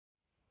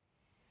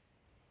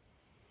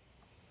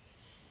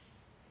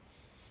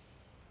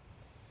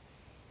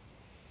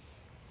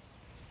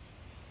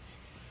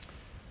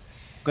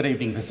Good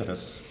evening,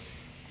 visitors.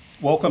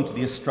 Welcome to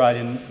the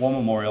Australian War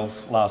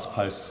Memorial's Last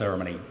Post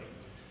ceremony.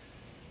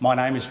 My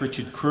name is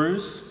Richard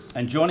Cruz,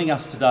 and joining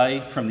us today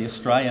from the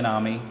Australian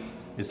Army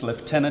is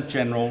Lieutenant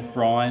General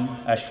Brian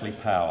Ashley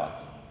Power,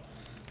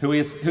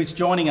 who's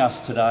joining us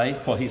today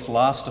for his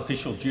last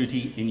official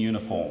duty in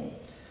uniform,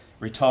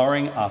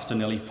 retiring after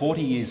nearly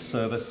 40 years'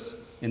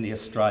 service in the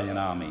Australian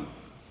Army.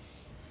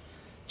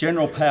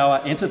 General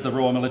Power entered the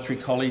Royal Military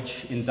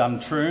College in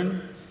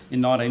Duntroon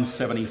in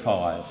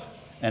 1975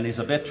 and is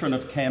a veteran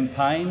of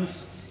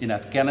campaigns in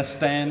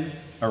Afghanistan,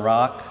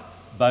 Iraq,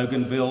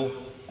 Bougainville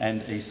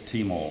and East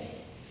Timor.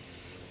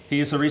 He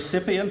is a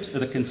recipient of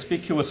the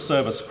Conspicuous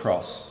Service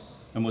Cross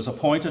and was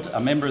appointed a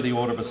Member of the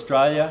Order of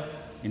Australia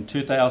in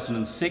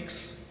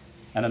 2006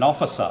 and an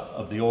Officer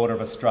of the Order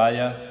of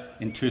Australia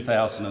in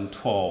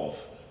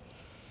 2012.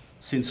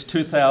 Since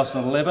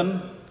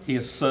 2011, he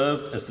has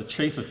served as the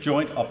Chief of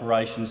Joint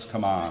Operations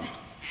Command.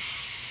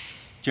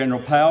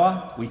 General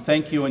Power, we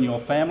thank you and your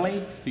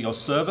family for your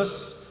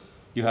service.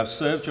 You have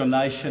served your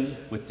nation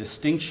with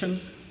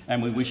distinction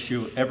and we wish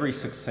you every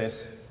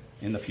success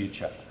in the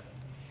future.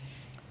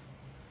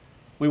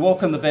 We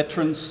welcome the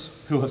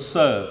veterans who have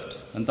served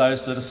and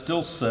those that are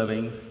still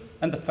serving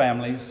and the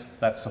families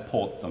that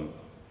support them.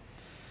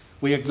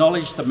 We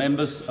acknowledge the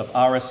members of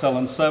RSL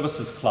and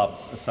Services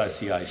Clubs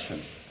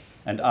Association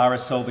and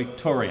RSL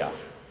Victoria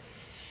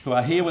who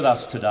are here with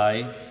us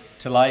today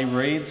to lay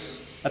wreaths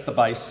at the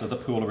base of the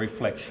Pool of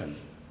Reflection.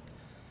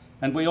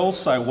 And we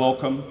also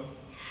welcome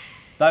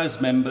those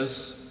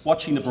members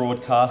watching the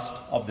broadcast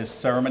of this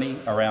ceremony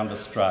around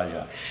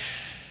Australia.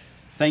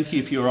 Thank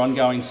you for your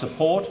ongoing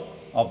support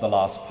of the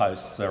Last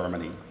Post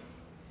ceremony.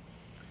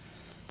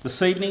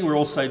 This evening we're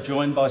also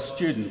joined by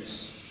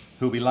students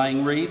who will be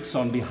laying wreaths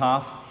on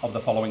behalf of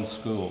the following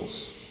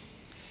schools: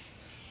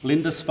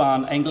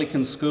 Lindisfarne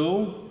Anglican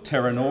School,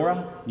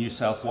 Terranora, New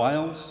South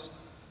Wales;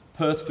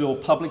 Perthville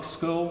Public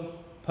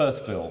School,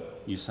 Perthville,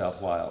 New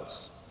South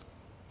Wales.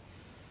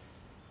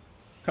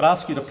 Could I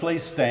ask you to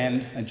please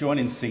stand and join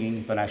in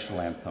singing the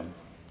National Anthem.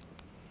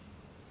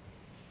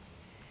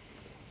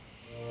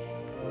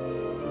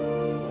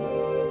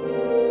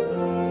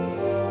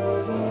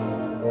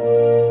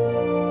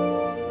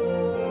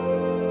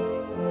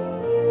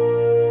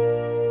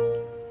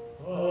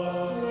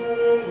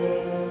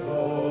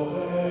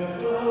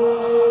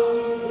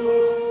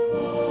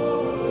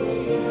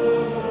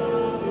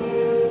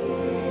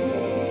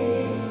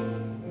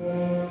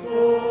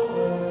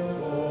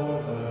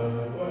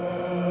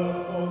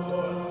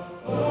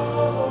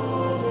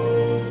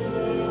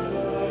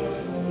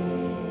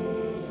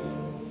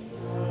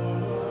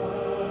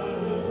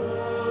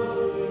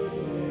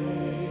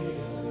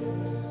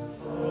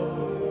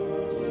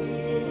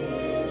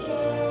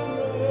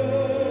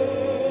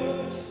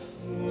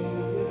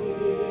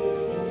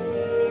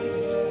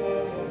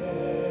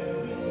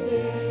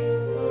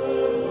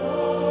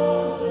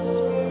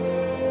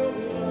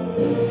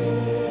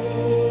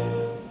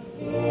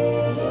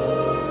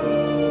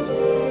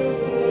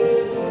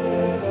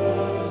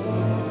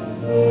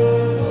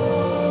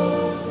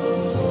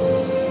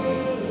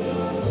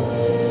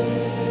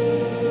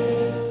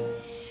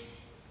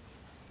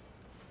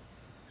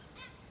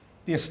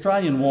 The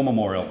Australian War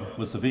Memorial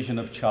was the vision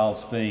of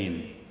Charles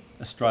Bean,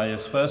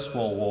 Australia's First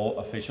World War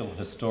official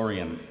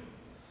historian.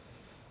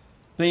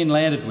 Bean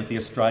landed with the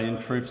Australian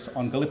troops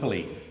on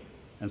Gallipoli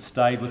and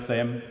stayed with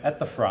them at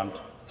the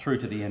front through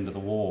to the end of the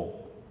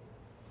war.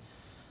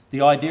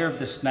 The idea of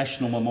this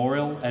national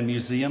memorial and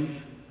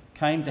museum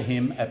came to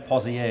him at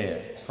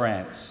Pozières,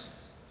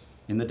 France,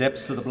 in the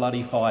depths of the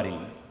bloody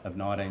fighting of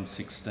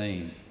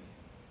 1916.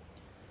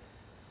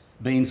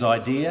 Bean's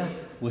idea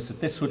was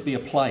that this would be a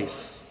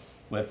place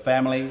where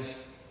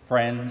families,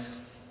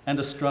 friends and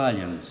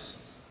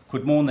Australians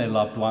could mourn their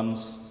loved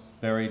ones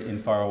buried in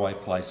faraway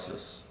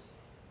places.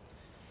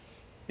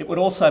 It would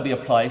also be a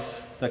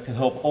place that could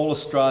help all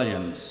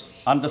Australians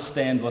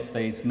understand what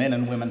these men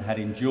and women had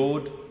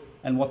endured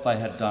and what they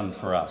had done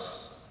for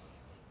us.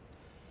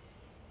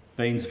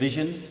 Bean's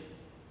vision,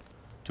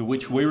 to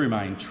which we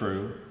remain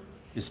true,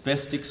 is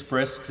best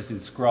expressed as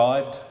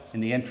inscribed in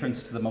the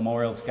entrance to the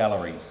memorial's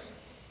galleries.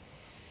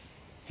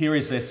 Here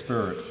is their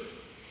spirit,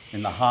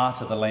 in the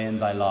heart of the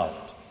land they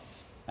loved,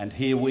 and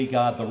here we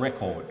guard the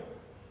record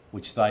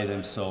which they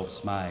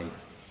themselves made.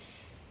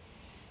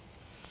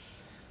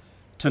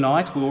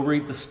 Tonight we will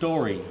read the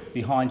story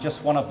behind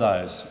just one of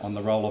those on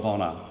the Roll of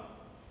Honour,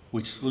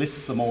 which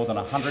lists the more than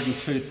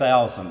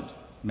 102,000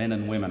 men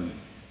and women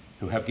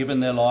who have given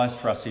their lives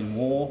for us in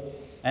war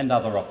and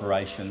other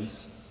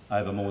operations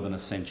over more than a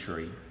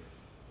century.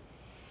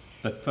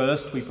 But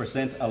first we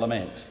present a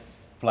lament,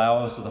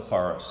 Flowers of the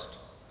Forest.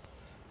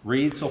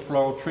 Wreaths or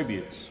floral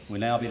tributes will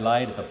now be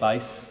laid at the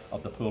base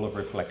of the Pool of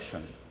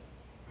Reflection.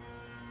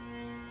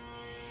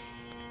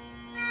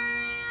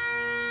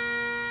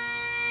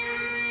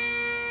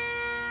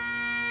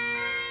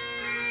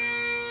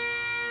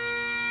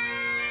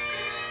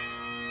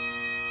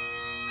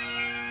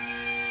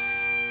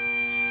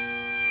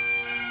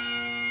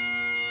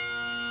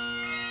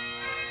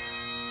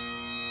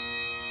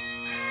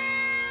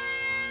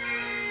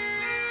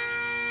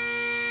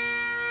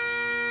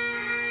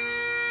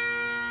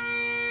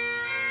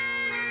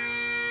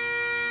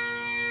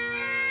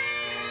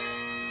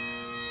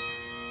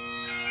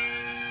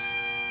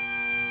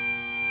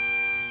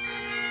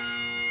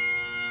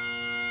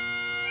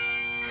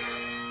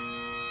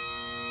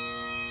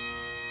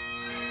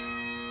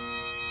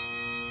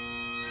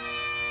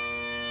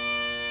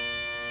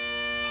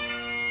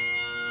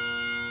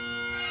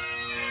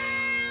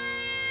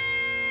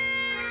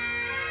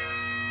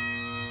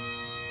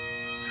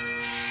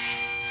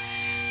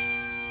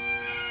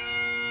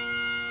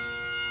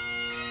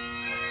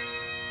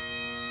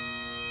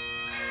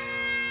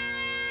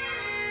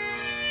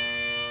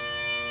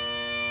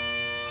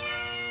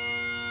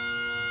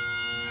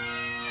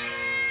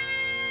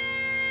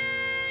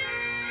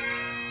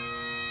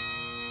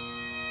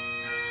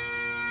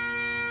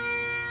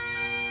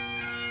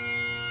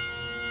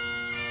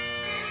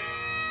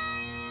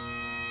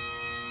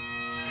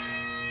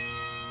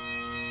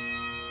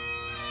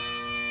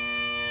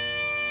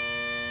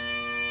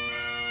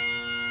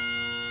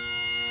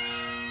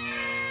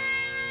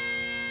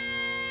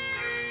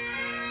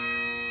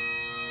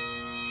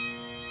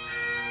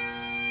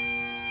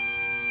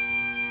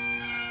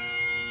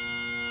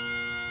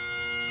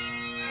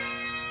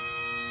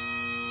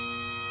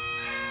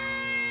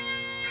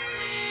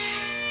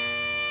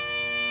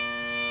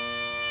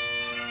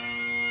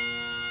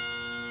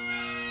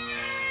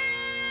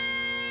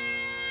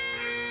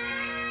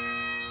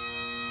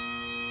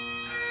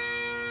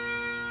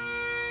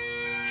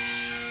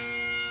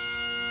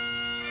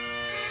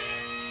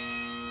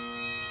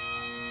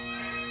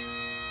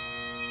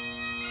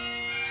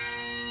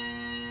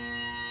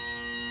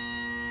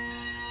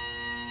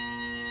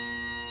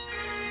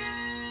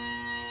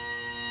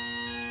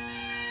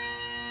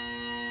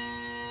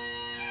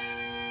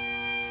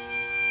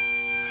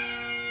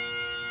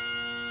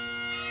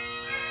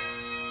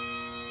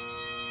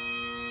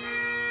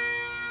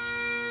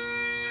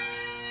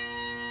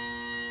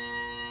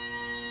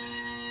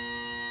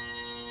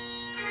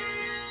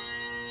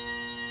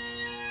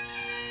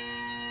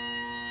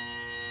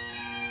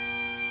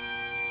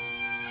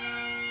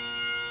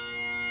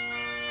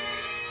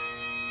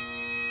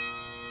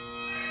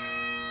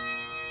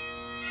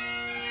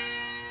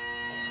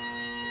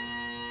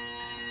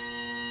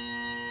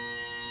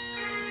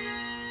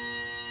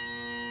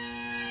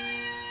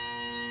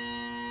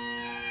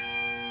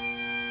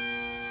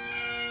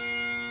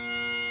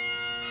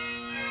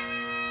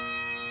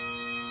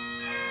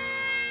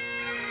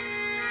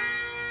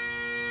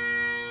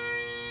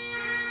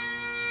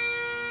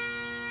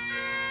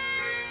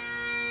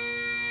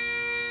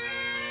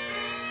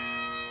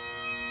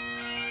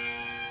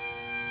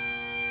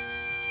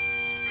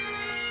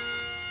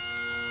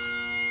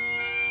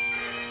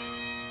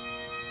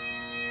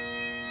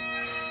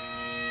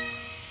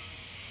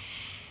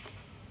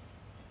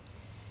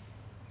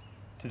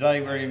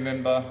 Today we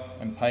remember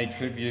and pay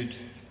tribute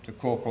to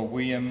Corporal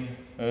William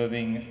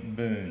Irving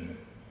Boon.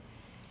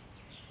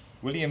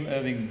 William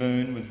Irving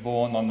Boon was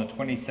born on the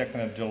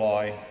 22nd of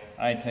July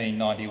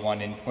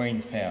 1891 in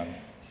Queenstown,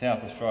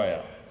 South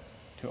Australia,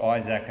 to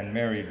Isaac and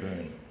Mary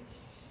Boon.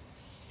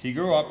 He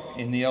grew up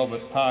in the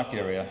Albert Park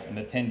area and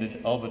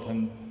attended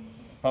Alberton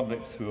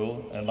Public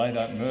School and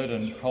later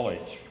Muirdon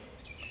College.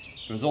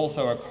 He was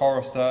also a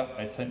chorister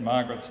at St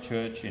Margaret's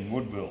Church in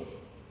Woodville.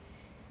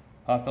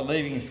 After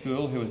leaving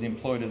school, he was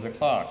employed as a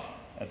clerk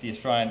at the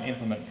Australian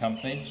Implement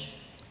Company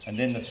and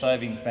then the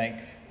Savings Bank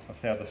of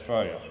South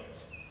Australia.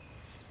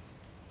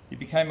 He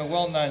became a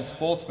well-known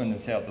sportsman in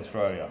South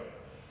Australia.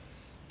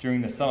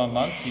 During the summer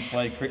months, he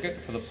played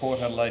cricket for the Port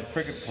Adelaide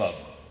Cricket Club,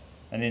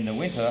 and in the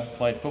winter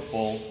played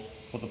football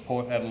for the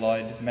Port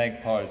Adelaide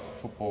Magpies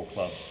Football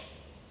Club.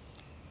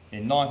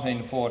 In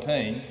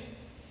 1914,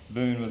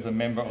 Boon was a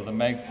member of the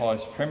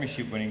Magpies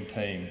premiership-winning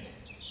team,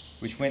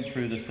 which went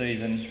through the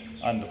season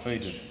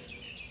undefeated.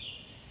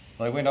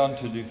 They went on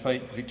to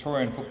defeat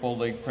Victorian Football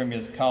League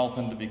premiers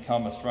Carlton to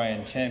become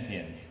Australian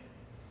champions.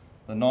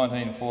 The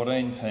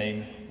 1914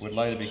 team would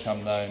later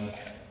become known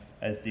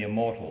as the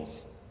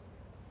Immortals.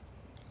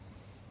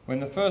 When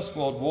the First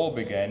World War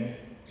began,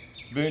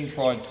 Boon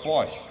tried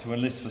twice to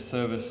enlist for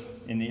service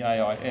in the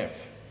AIF,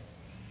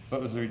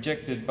 but was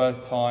rejected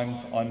both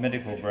times on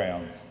medical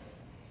grounds.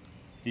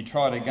 He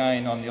tried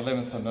again on the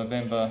 11th of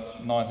November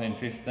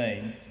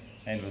 1915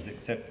 and was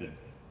accepted.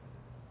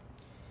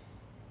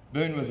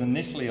 Boon was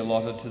initially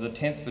allotted to the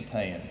 10th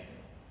Battalion,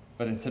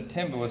 but in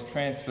September was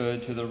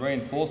transferred to the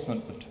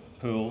reinforcement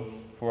pool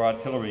for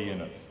artillery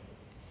units.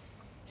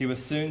 He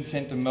was soon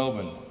sent to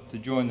Melbourne to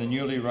join the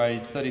newly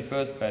raised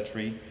 31st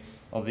Battery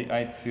of the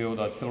 8th Field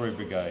Artillery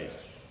Brigade.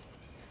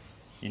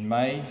 In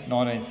May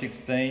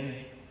 1916,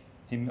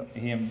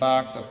 he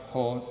embarked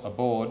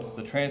aboard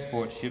the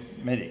transport ship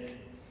Medic,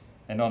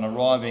 and on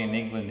arriving in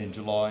England in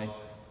July,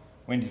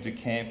 went into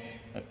camp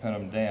at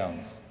Perham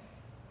Downs.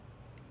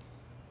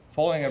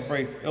 Following a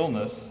brief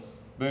illness,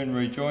 Boon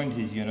rejoined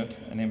his unit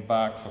and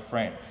embarked for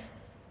France.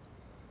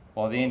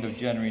 By the end of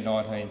January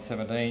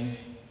 1917,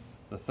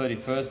 the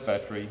 31st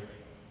Battery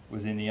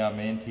was in the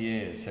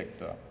Armentières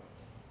sector.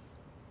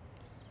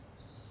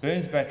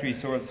 Boon's battery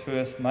saw its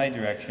first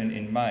major action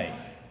in May,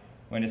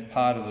 when as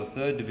part of the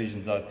 3rd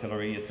Division's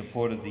artillery it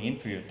supported the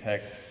infantry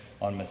attack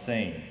on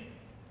Messines.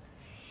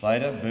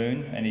 Later,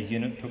 Boon and his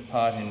unit took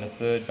part in the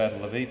 3rd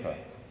Battle of Ypres,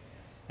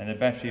 and the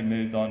battery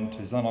moved on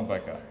to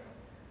Zonnebecker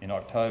in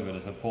October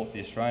to support the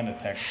Australian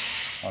attacks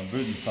on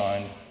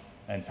Muirdon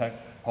and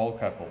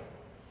Polkapel.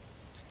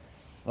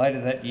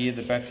 Later that year,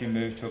 the battery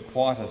moved to a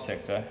quieter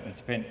sector and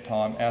spent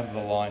time out of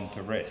the line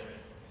to rest.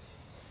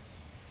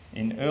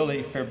 In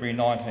early February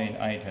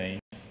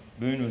 1918,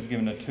 Boon was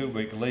given a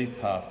 2-week leave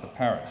pass to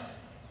Paris.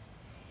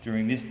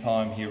 During this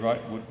time, he wrote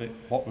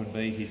what would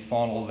be his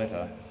final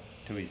letter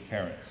to his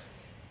parents.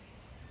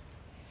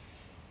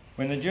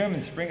 When the German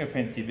spring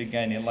offensive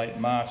began in late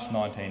March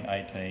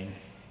 1918,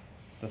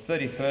 the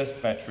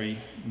 31st Battery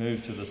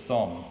moved to the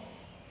Somme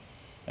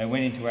and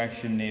went into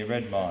action near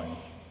Red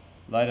Mines,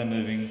 later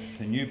moving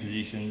to new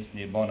positions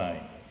near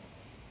Bonnet.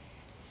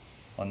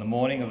 On the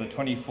morning of the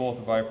 24th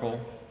of April,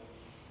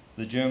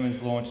 the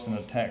Germans launched an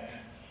attack,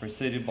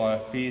 preceded by a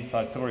fierce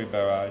artillery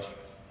barrage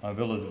on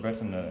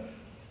Villers-Bretonneux.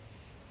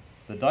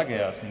 The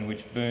dugout in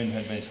which Boon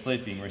had been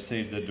sleeping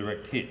received a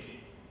direct hit,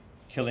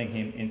 killing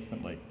him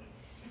instantly.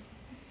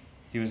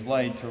 He was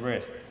laid to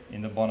rest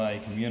in the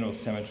Bonnet Communal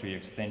Cemetery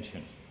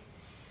extension.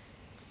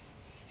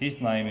 His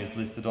name is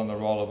listed on the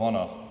Roll of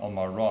Honour on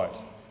my right,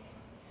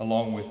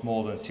 along with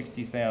more than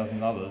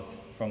 60,000 others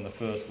from the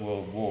First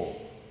World War.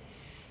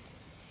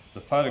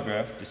 The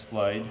photograph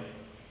displayed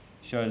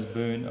shows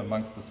Boon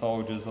amongst the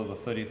soldiers of the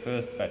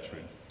 31st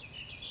Battery.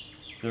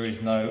 There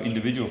is no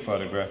individual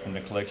photograph in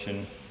the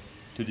collection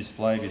to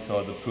display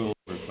beside the pool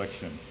of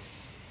reflection.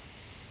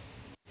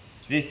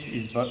 This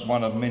is but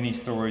one of many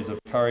stories of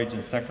courage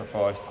and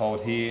sacrifice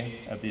told here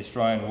at the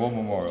Australian War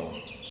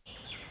Memorial.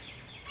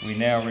 We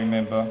now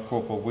remember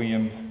Corporal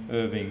William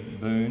Irving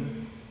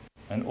Boon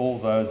and all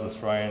those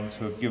Australians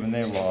who have given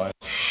their lives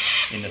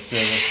in the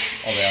service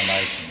of our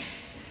nation.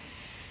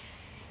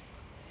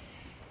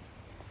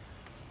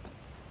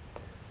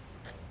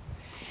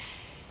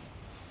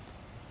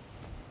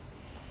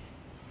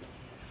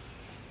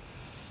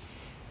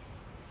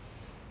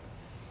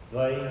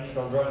 They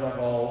shall grow not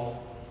old,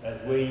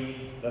 as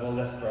we that are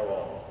left grow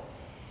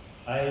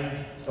old.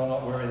 Age shall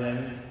not weary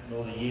them,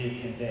 nor the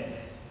years condemn.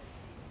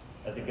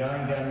 At the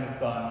going down of the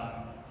sun,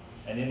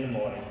 and in the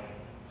morning,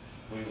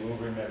 we will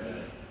remember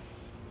them.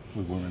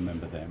 We will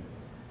remember them.